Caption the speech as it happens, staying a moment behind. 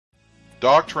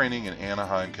Dog training in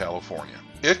Anaheim, California.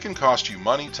 It can cost you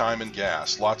money, time, and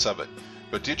gas, lots of it.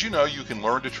 But did you know you can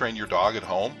learn to train your dog at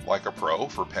home like a pro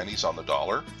for pennies on the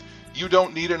dollar? You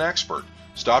don't need an expert.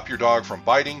 Stop your dog from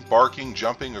biting, barking,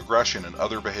 jumping, aggression, and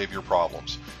other behavior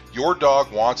problems. Your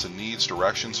dog wants and needs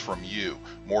directions from you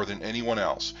more than anyone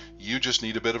else. You just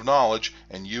need a bit of knowledge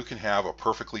and you can have a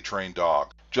perfectly trained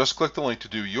dog. Just click the link to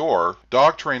do your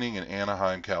dog training in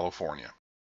Anaheim, California.